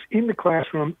classes in the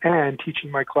classroom and teaching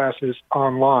my classes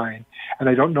online. And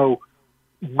I don't know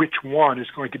which one is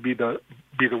going to be the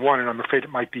one, and I'm afraid it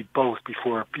might be both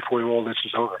before all this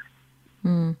is over.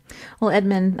 Well,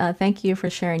 Edmund, thank you for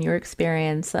sharing your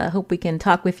experience. I hope we can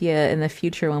talk with you in the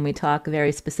future when we talk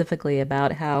very specifically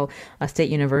about how state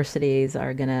universities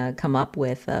are going to come up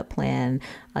with a plan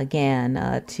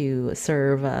again to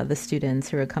serve the students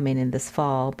who are coming in this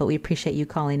fall. But we appreciate you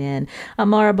calling in.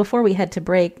 Mara, before we head to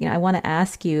break, I want to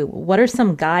ask you, what are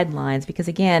some guidelines? Because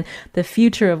again, the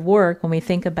future of work, when we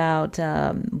think about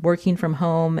working from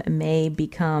home, may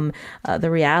become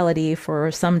the reality for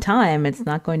some time. It's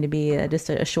not going to be just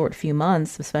a short few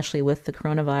months, especially with the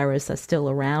coronavirus still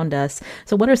around us.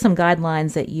 So what are some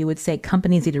guidelines that you would say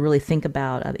companies need to really think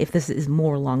about if this is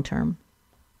more long-term?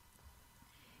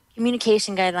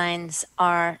 Communication guidelines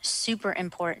are super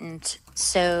important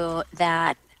so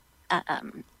that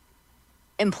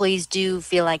employees do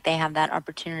feel like they have that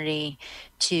opportunity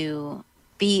to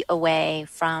be away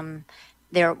from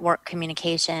their work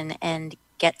communication and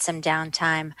get some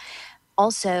downtime.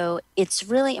 Also, it's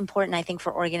really important, I think,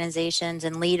 for organizations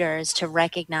and leaders to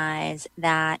recognize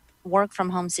that work from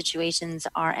home situations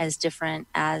are as different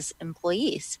as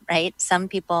employees, right? Some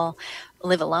people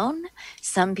live alone.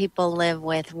 Some people live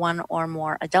with one or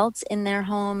more adults in their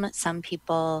home. Some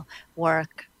people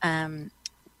work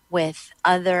with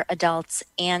other adults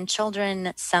and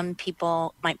children. Some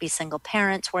people might be single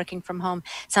parents working from home.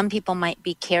 Some people might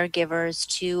be caregivers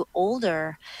to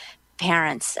older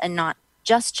parents and not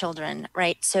just children,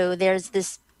 right? So there's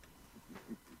this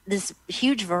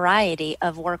huge variety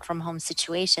of work from home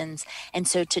situations. And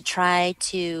so to try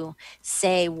to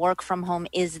say work from home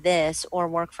is this, or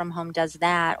work from home does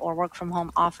that, or work from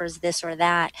home offers this or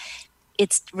that,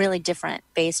 it's really different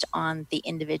based on the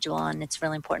individual. And it's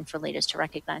really important for leaders to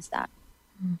recognize that.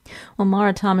 Well,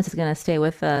 Mara Thomas is going to stay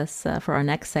with us for our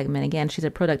next segment. Again, she's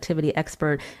a productivity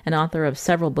expert and author of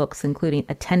several books, including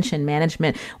Attention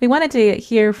Management. We wanted to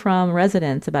hear from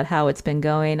residents about how it's been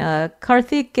going.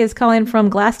 Karthik is calling from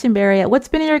Glastonbury. What's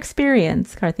been your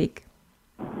experience, Karthik?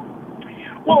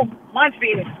 Well, mine's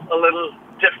been a little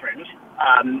different.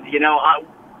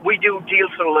 We do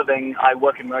deals for a living. I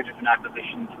work in mergers and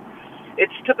acquisitions.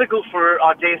 It's typical for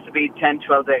our days to be 10,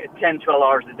 12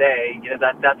 hours a day.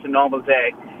 That's a normal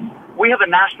day. We have a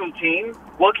national team.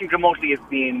 Working remotely has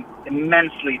been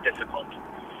immensely difficult.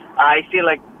 I feel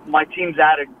like my team's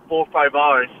added 4 or 5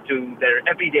 hours to their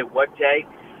everyday workday.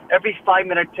 Every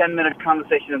 5-minute, 10-minute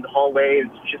conversation in the hallway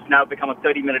has just now become a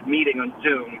 30-minute meeting on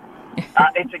Zoom.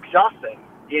 It's exhausting.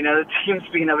 The team's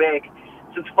been awake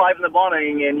since 5 in the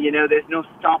morning, and, there's no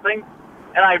stopping.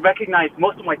 And I recognize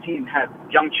most of my team have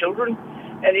young children,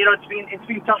 and it's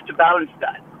been tough to balance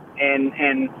that.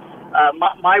 And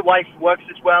my wife works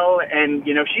as well, and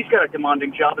she's got a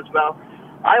demanding job as well.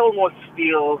 I almost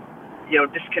feel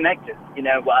disconnected.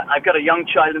 I've got a young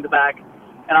child in the back,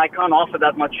 and I can't offer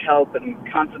that much help, and I'm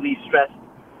constantly stressed.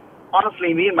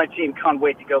 Honestly, me and my team can't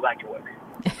wait to go back to work.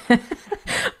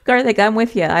 Karthik, I'm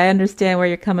with you. I understand where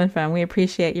you're coming from. We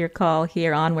appreciate your call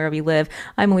here on Where We Live.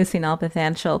 I'm Lucy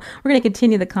Nalpathanchel. We're going to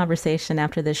continue the conversation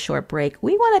after this short break.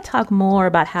 We want to talk more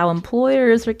about how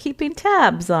employers are keeping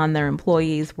tabs on their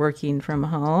employees working from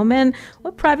home and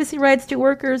what privacy rights do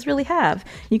workers really have.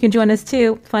 You can join us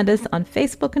too. Find us on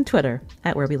Facebook and Twitter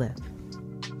at Where We Live.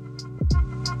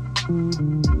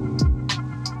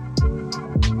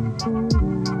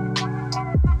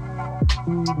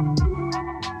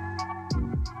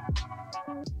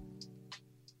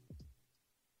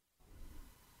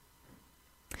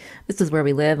 This is Where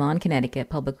We Live on Connecticut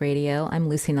Public Radio. I'm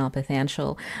Lucy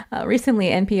Nalpathanchel. Recently,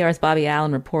 NPR's Bobby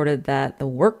Allen reported that the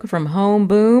work-from-home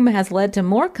boom has led to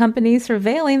more companies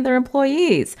surveilling their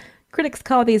employees. Critics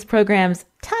call these programs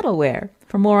tattleware.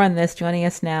 For more on this, joining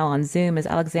us now on Zoom is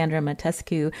Alexandra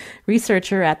Matescu,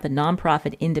 researcher at the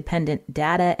nonprofit Independent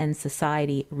Data and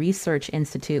Society Research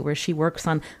Institute, where she works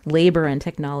on labor and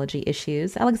technology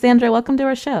issues. Alexandra, welcome to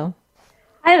our show.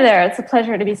 Hi there. It's a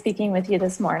pleasure to be speaking with you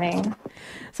this morning.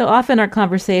 So often our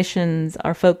conversations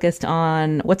are focused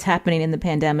on what's happening in the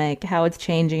pandemic, how it's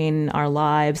changing our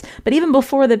lives. But even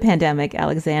before the pandemic,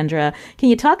 Alexandra, can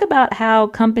you talk about how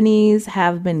companies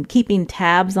have been keeping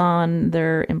tabs on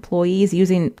their employees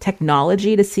using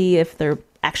technology to see if they're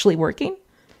actually working?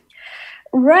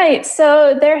 Right.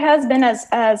 So there has been, as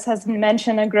has been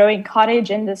mentioned, a growing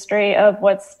cottage industry of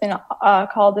what's been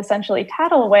called essentially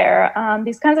tattleware.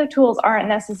 These kinds of tools aren't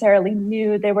necessarily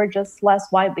new. They were just less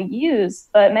widely used.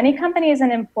 But many companies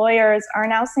and employers are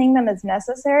now seeing them as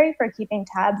necessary for keeping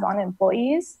tabs on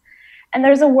employees. And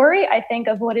there's a worry, I think,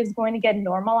 of what is going to get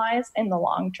normalized in the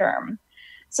long term.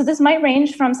 So this might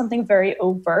range from something very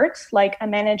overt, like a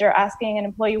manager asking an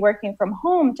employee working from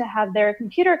home to have their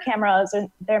computer cameras or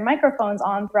their microphones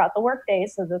on throughout the workday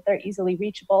so that they're easily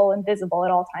reachable and visible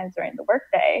at all times during the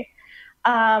workday.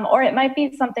 Or it might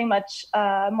be something much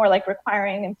more like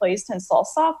requiring employees to install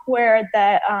software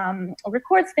that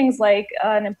records things like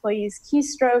an employee's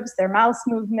keystrokes, their mouse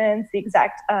movements, the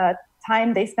exact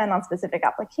time they spend on specific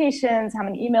applications, how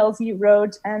many emails you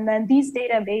wrote, and then these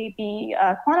data may be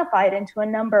quantified into a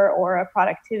number or a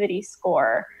productivity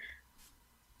score.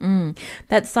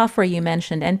 That software you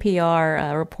mentioned,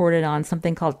 NPR reported on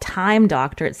something called Time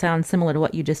Doctor. It sounds similar to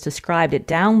what you just described. It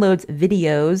downloads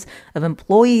videos of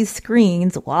employees'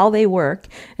 screens while they work.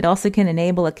 It also can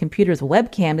enable a computer's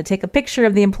webcam to take a picture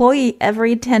of the employee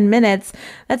every 10 minutes.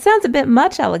 That sounds a bit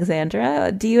much,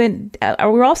 Alexandra.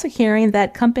 Are we also hearing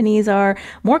that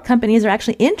more companies are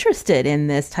actually interested in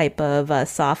this type of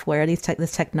software,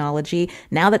 this technology,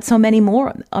 now that so many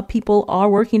more people are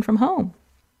working from home?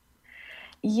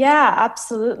 Yeah,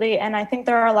 absolutely. And I think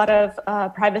there are a lot of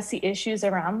privacy issues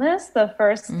around this. The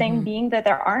first thing being that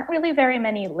there aren't really very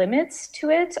many limits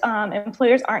to it.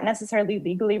 Employers aren't necessarily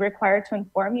legally required to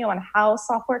inform you on how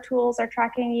software tools are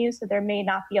tracking you, so there may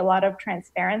not be a lot of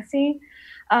transparency.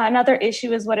 Another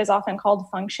issue is what is often called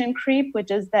function creep, which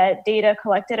is that data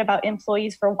collected about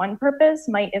employees for one purpose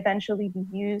might eventually be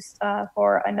used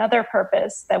for another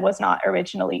purpose that was not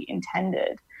originally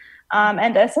intended.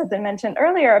 And as has been mentioned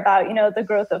earlier about, the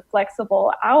growth of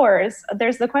flexible hours,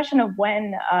 there's the question of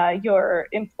when your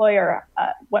employer,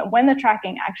 when the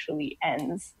tracking actually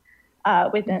ends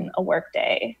within a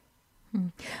workday.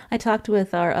 I talked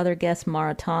with our other guest,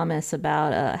 Mara Thomas,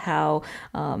 about how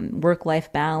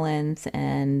work-life balance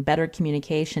and better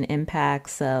communication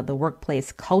impacts the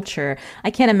workplace culture. I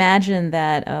can't imagine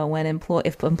that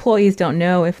if employees don't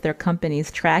know if their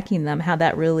company's tracking them, how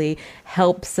that really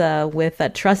helps with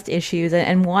trust issues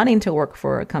and wanting to work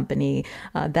for a company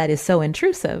that is so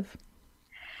intrusive.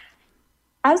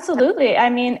 Absolutely. I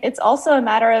mean, it's also a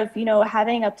matter of,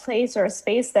 having a place or a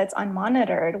space that's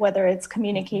unmonitored, whether it's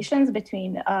communications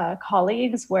between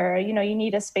colleagues where, you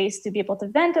need a space to be able to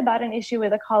vent about an issue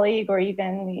with a colleague or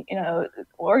even,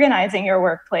 organizing your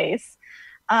workplace.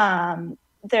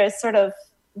 There's sort of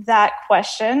that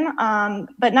question,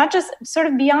 but not just sort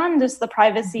of beyond just the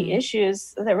privacy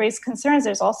issues that raise concerns.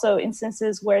 There's also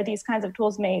instances where these kinds of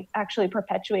tools may actually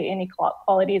perpetuate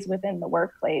inequalities within the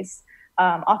workplace.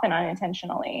 Often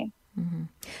unintentionally.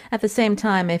 At the same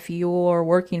time, if you're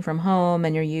working from home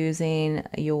and you're using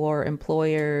your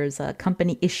employer's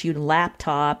company-issued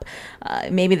laptop,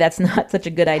 maybe that's not such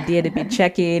a good idea to be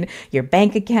checking your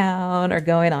bank account or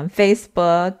going on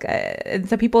Facebook. And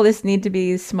so people just need to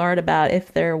be smart about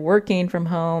if they're working from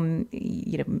home,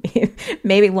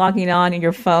 maybe logging on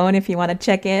your phone if you want to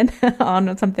check in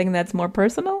on something that's more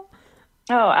personal.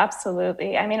 Oh,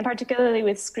 absolutely. I mean, particularly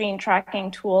with screen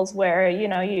tracking tools where,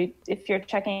 if you're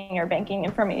checking your banking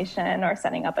information or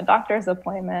setting up a doctor's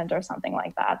appointment or something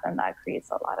like that, then that creates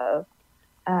a lot of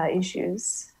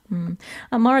issues.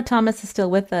 Mara Thomas is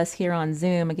still with us here on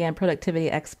Zoom. Again,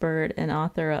 productivity expert and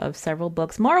author of several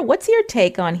books. Mara, what's your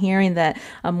take on hearing that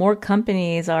more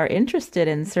companies are interested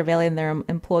in surveilling their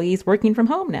employees working from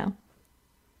home now?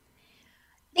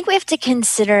 I think we have to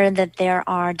consider that there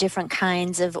are different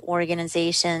kinds of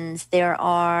organizations. There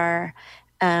are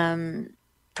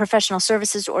professional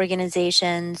services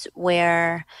organizations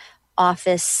where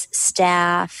office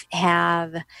staff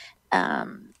have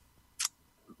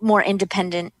more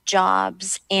independent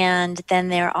jobs, and then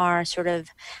there are sort of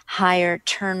higher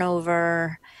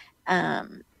turnover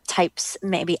types,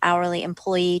 maybe hourly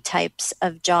employee types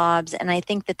of jobs. And I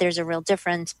think that there's a real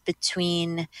difference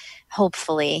between,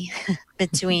 hopefully,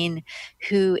 between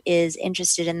who is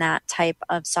interested in that type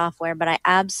of software. But I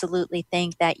absolutely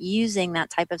think that using that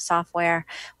type of software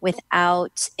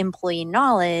without employee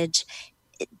knowledge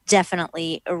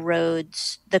definitely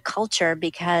erodes the culture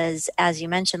because, as you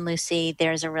mentioned, Lucy,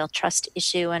 there's a real trust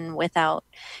issue. And without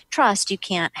trust, you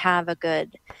can't have a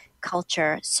good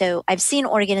culture. So I've seen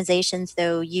organizations,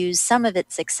 though, use some of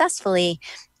it successfully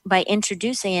by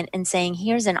introducing it and saying,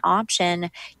 here's an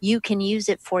option. You can use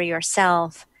it for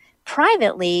yourself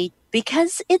privately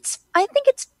because I think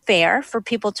it's fair for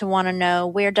people to want to know,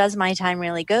 where does my time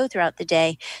really go throughout the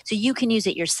day? So you can use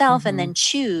it yourself and then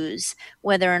choose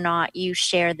whether or not you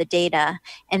share the data.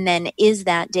 And then is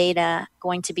that data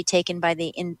going to be taken by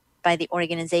the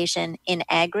organization in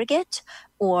aggregate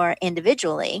or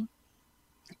individually?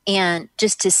 And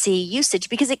just to see usage,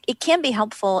 because it can be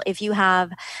helpful if you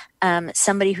have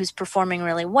somebody who's performing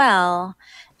really well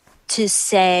to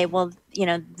say, well,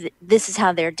 this is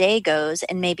how their day goes,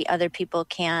 and maybe other people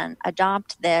can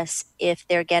adopt this if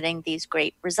they're getting these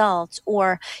great results.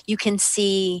 Or you can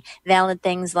see valid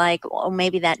things like, oh,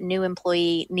 maybe that new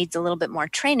employee needs a little bit more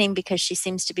training because she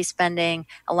seems to be spending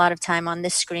a lot of time on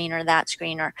this screen or that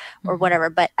screen or whatever.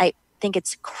 But I think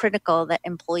it's critical that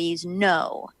employees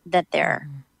know that their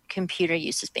computer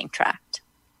use is being tracked.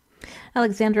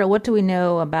 Alexandra, what do we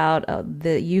know about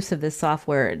the use of this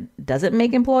software? Does it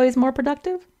make employees more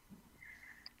productive?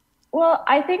 Well,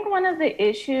 I think one of the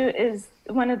issues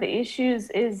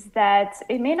is that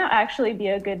it may not actually be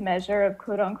a good measure of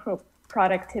quote unquote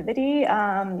productivity.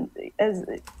 As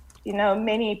you know,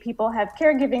 many people have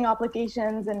caregiving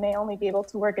obligations and may only be able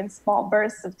to work in small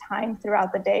bursts of time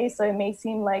throughout the day. So it may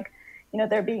seem like,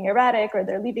 they're being erratic or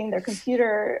they're leaving their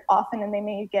computer often and they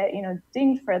may get,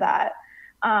 dinged for that.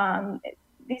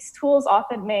 These tools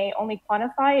often may only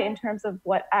quantify in terms of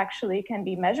what actually can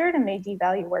be measured and may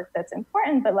devalue work that's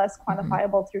important but less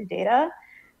quantifiable through data.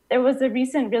 There was a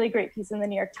recent really great piece in the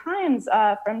New York Times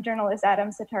from journalist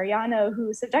Adam Satariano,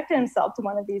 who subjected himself to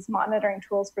one of these monitoring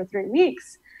tools for 3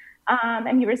 weeks.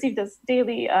 And he received this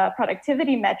daily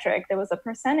productivity metric. There was a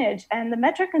percentage, and the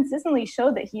metric consistently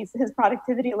showed that his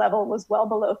productivity level was well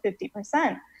below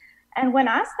 50%. And when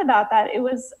asked about that,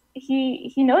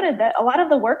 he noted that a lot of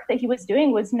the work that he was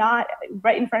doing was not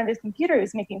right in front of his computer. He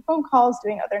was making phone calls,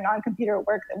 doing other non-computer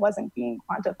work that wasn't being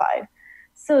quantified.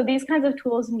 So these kinds of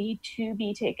tools need to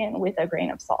be taken with a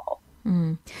grain of salt.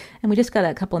 And we just got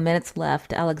a couple of minutes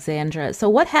left, Alexandra. So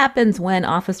what happens when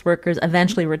office workers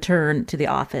eventually return to the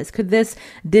office? Could this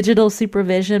digital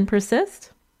supervision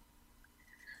persist?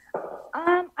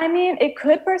 It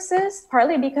could persist,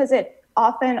 partly because it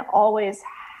often always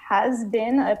has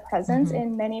been a presence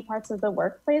in many parts of the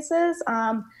workplaces.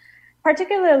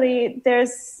 Particularly,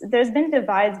 there's been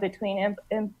divides between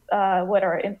what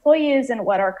are employees and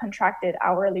what are contracted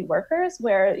hourly workers,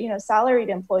 where salaried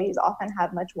employees often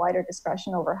have much wider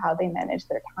discretion over how they manage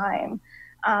their time.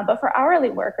 But for hourly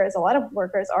workers, a lot of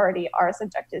workers already are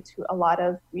subjected to a lot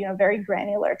of very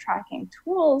granular tracking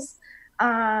tools,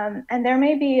 and there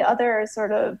may be other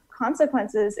sort of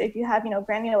consequences if you have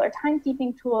granular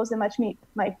timekeeping tools. It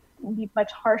might be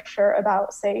much harsher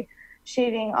about, say,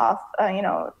 shaving off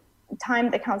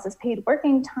time that counts as paid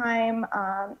working time.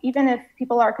 Even if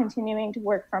people are continuing to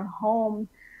work from home,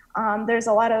 there's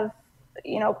a lot of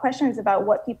questions about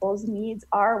what people's needs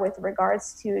are with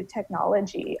regards to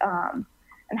technology,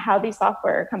 and how these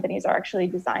software companies are actually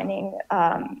designing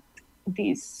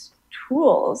these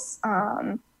tools.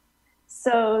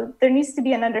 So there needs to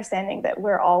be an understanding that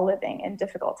we're all living in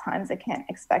difficult times that can't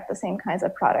expect the same kinds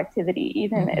of productivity,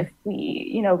 even if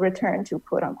we return to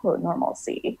quote unquote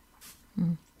normalcy.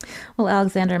 Well,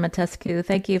 Alexandra Matescu,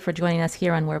 thank you for joining us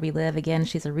here on Where We Live. Again,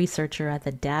 she's a researcher at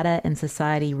the Data and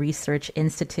Society Research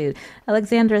Institute.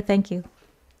 Alexandra, thank you.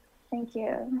 Thank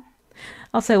you.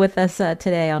 Also with us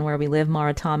today on Where We Live,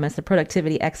 Mara Thomas, a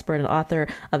productivity expert and author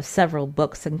of several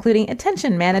books, including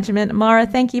Attention Management. Mara,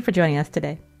 thank you for joining us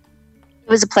today. It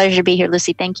was a pleasure to be here,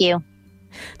 Lucy. Thank you.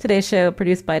 Today's show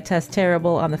produced by Tess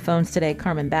Terrible. On the phones today,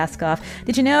 Carmen Baskoff.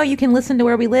 Did you know you can listen to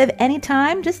Where We Live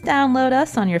anytime? Just download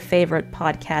us on your favorite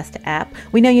podcast app.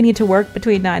 We know you need to work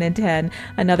between 9 and 10.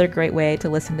 Another great way to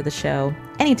listen to the show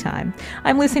anytime.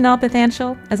 I'm Lucy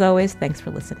Nalpathanchel. As always, thanks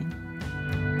for listening.